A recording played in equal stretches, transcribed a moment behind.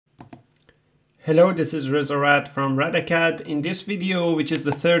Hello, this is Rezorat from RADACAD. In this video, which is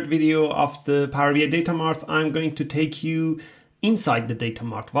the third video of the Power BI Datamart, I'm going to take you inside the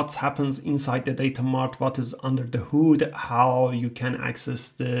Datamart. What happens inside the Datamart, what is under the hood, how you can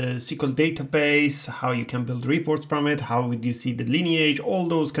access the SQL database, how you can build reports from it, how would you see the lineage, all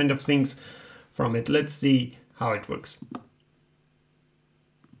those kind of things from it. Let's see how it works.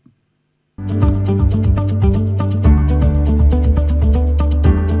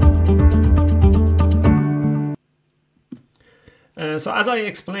 So as I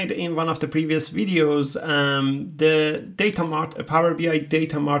explained in one of the previous videos, the Datamart, a Power BI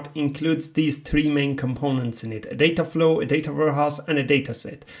Datamart includes these three main components in it: a data flow, a data warehouse, and a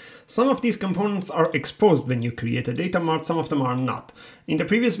dataset. Some of these components are exposed when you create a Datamart, some of them are not. In the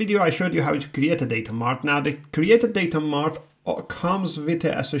previous video, I showed you how to create a Datamart. Now, the created Datamart comes with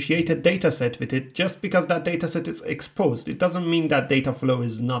an associated dataset with it. Just because that dataset is exposed, it doesn't mean that data flow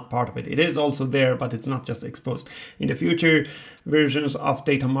is not part of it. It is also there, but it's not just exposed. In the future versions of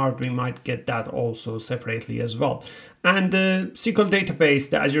Datamart, we might get that also separately as well. And the SQL database,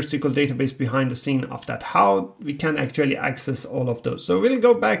 the Azure SQL database behind the scene of that, how we can actually access all of those. So we'll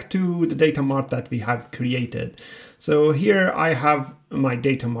go back to the Datamart that we have created. So here I have my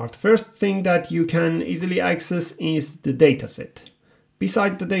Datamart. First thing that you can easily access is the dataset.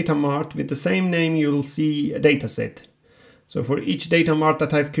 Beside the Datamart with the same name, you'll see a dataset. So for each Datamart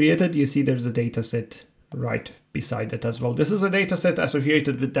that I've created, you see there's a dataset right beside it as well. This is a dataset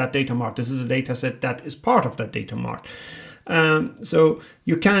associated with that Datamart. This is a dataset that is part of that Datamart. So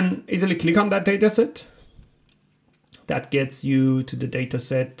you can easily click on that dataset. That gets you to the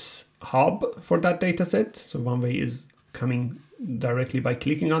dataset hub for that dataset. So one way is coming directly by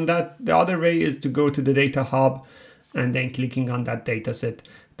clicking on that. The other way is to go to the data hub and then clicking on that dataset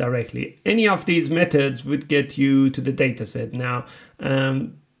directly. Any of these methods would get you to the dataset. Now,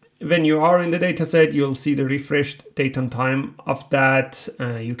 when you are in the dataset, you'll see the refreshed date and time of that.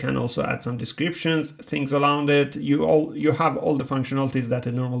 You can also add some descriptions, things around it. You have all the functionalities that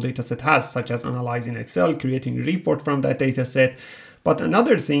a normal dataset has, such as analyzing Excel, creating a report from that dataset. But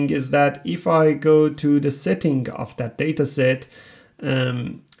another thing is that if I go to the setting of that dataset,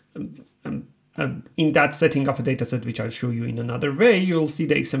 in that setting of a dataset, which I'll show you in another way, you'll see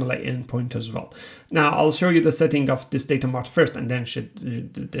the XML endpoint as well. Now I'll show you the setting of this Datamart first, and then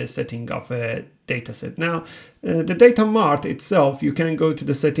the setting of a dataset. Now the Datamart itself, you can go to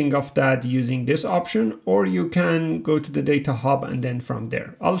the setting of that using this option, or you can go to the data hub and then from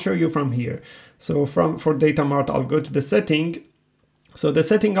there. I'll show you from here. So for Datamart, I'll go to the setting. So the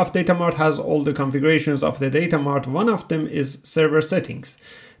setting of Datamart has all the configurations of the Datamart. One of them is server settings.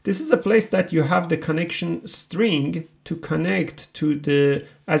 This is a place that you have the connection string to connect to the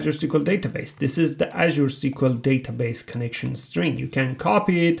Azure SQL database. This is the Azure SQL database connection string. You can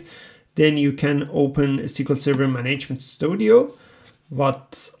copy it, then you can open SQL Server Management Studio.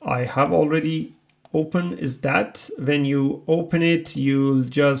 What I have already open is that when you open it, you'll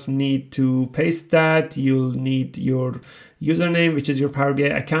just need to paste that. You'll need your username, which is your Power BI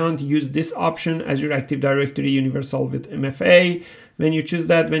account. Use this option, Azure Active Directory Universal with MFA. When you choose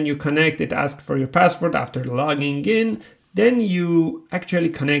that, when you connect, it asks for your password after logging in. Then you actually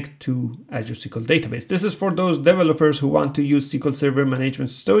connect to Azure SQL Database. This is for those developers who want to use SQL Server Management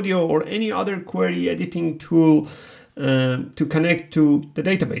Studio or any other query editing tool to connect to the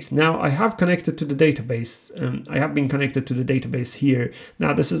database. Now I have connected to the database. I have been connected to the database here.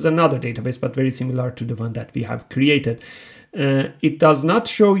 Now this is another database, but very similar to the one that we have created. It does not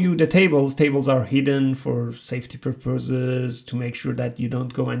show you the tables. Tables are hidden for safety purposes, to make sure that you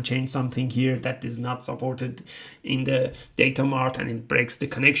don't go and change something here that is not supported in the Datamart and it breaks the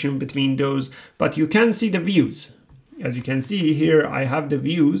connection between those. But you can see the views. As you can see here, I have the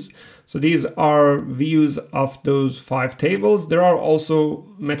views. So these are views of those 5 tables. There are also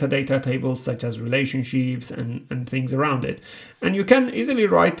metadata tables such as relationships and things around it. And you can easily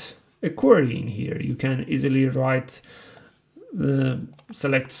write a query in here. You can easily write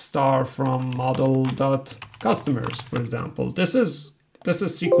select star from model.customers, for example. This is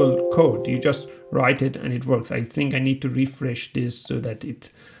SQL code. You just write it and it works. I think I need to refresh this so that it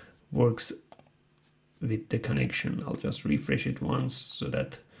works with the connection. I'll just refresh it once so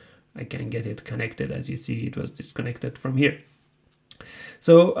that I can get it connected. As you see, it was disconnected from here.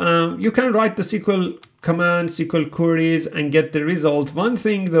 So you can write the SQL command, SQL queries, and get the result. One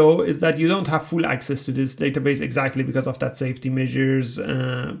thing though is that you don't have full access to this database exactly because of that safety measures,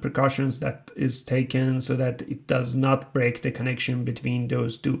 precautions that is taken so that it does not break the connection between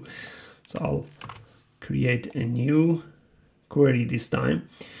those two. So I'll create a new query this time.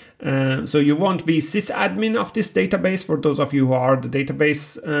 So you won't be sysadmin of this database for those of you who are the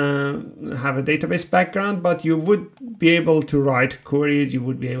database, have a database background, but you would be able to write queries. You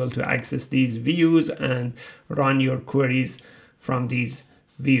would be able to access these views and run your queries from these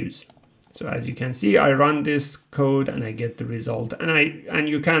views. So as you can see, I run this code and I get the result. And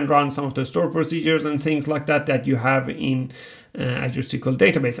you can run some of the store procedures and things like that that you have in Azure SQL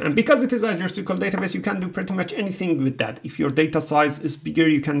Database. And because it is Azure SQL Database, you can do pretty much anything with that. If your data size is bigger,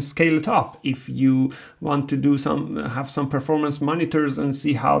 you can scale it up. If you want to do have some performance monitors and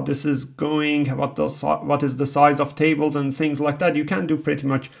see how this is going, what is the size of tables and things like that, you can do pretty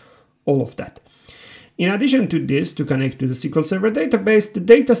much all of that. In addition to this, to connect to the SQL Server database, the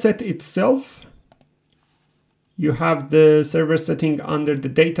dataset itself, you have the server setting under the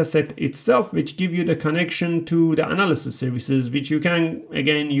dataset itself, which give you the connection to the analysis services, which you can,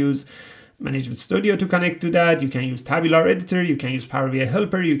 again, use Management Studio to connect to that. You can use Tabular Editor, you can use Power BI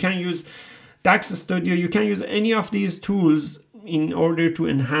Helper, you can use DAX Studio, you can use any of these tools in order to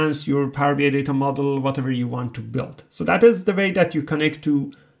enhance your Power BI data model, whatever you want to build. So that is the way that you connect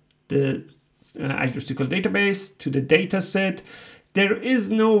to the Azure SQL database, to the dataset. There is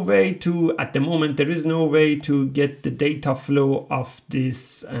no way to, at the moment, there is no way to get the data flow of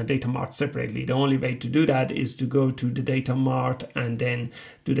this data mart separately. The only way to do that is to go to the data mart and then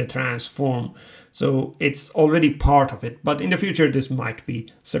do the transform. So it's already part of it, but in the future, this might be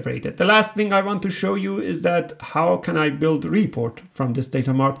separated. The last thing I want to show you is that how can I build a report from this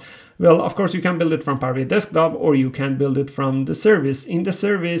data mart? Well, of course, you can build it from Power BI Desktop, or you can build it from the service. In the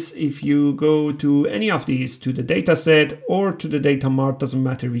service, if you go to any of these, to the dataset or to the data mart, doesn't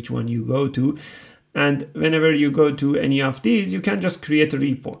matter which one you go to. And whenever you go to any of these, you can just create a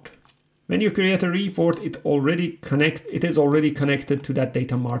report. When you create a report, it is already connected to that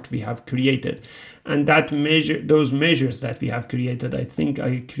data mart we have created. And that those measures that we have created, I think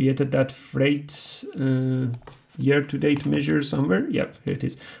I created that freight year-to-date measure somewhere. Yep, here it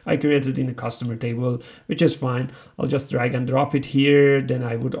is. I created in a customer table, which is fine. I'll just drag and drop it here. Then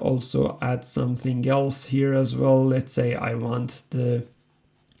I would also add something else here as well. Let's say I want the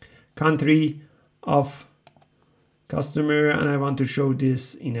country of customer and I want to show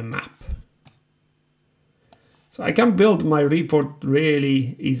this in a map. So I can build my report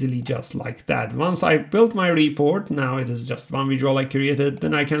really easily just like that. Once I built my report, now it is just one visual I created,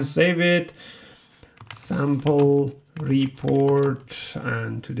 then I can save it. Sample report,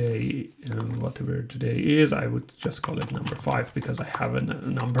 and today, whatever today is, I would just call it number 5 because I have a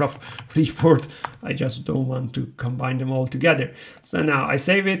number of report. I just don't want to combine them all together. So now I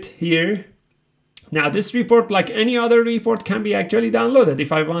save it here. Now this report, like any other report, can be actually downloaded.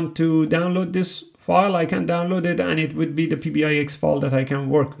 If I want to download this file, I can download it and it would be the PBIX file that I can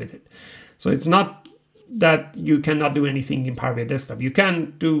work with it. So it's not that you cannot do anything in Power BI Desktop. You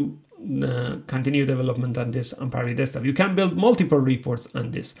can do continue development on this on Power BI Desktop. You can build multiple reports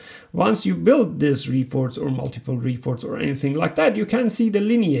on this. Once you build these reports or multiple reports or anything like that, you can see the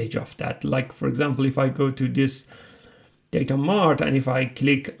lineage of that. Like, for example, if I go to this data mart and if I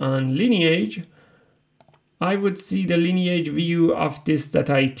click on lineage, I would see the lineage view of this that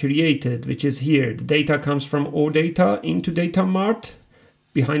I created, which is here. The data comes from OData into data mart.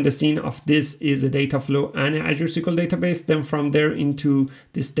 Behind the scene of this is a data flow and an Azure SQL database. Then from there into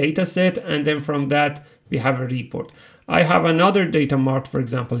this data set. And then from that, we have a report. I have another data mart, for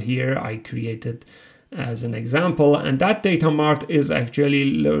example, here I created as an example. And that data mart is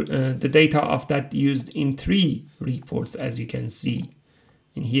actually the data of that used in 3 reports, as you can see.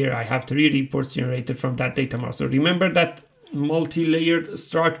 In here, I have 3 reports generated from that data mart. So remember that multi-layered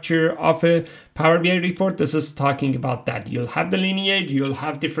structure of a Power BI report. This is talking about that. You'll have the lineage, you'll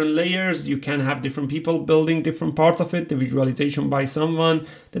have different layers, you can have different people building different parts of it, the visualization by someone,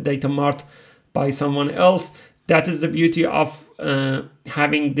 the data mart by someone else. That is the beauty of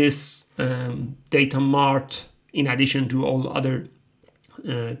having this data mart in addition to all other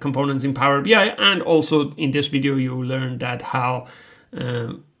components in Power BI. And also in this video, you learn that how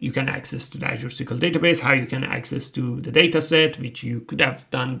you can access to the Azure SQL database, how you can access to the dataset, which you could have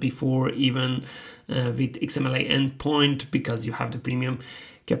done before even with XMLA endpoint because you have the premium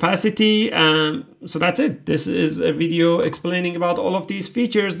capacity. So that's it. This is a video explaining about all of these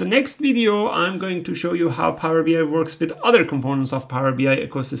features. The next video, I'm going to show you how Power BI works with other components of Power BI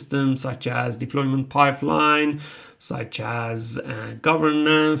ecosystem, such as deployment pipeline, such as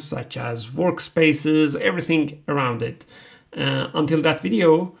governance, such as workspaces, everything around it. Until that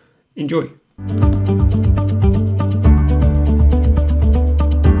video, enjoy.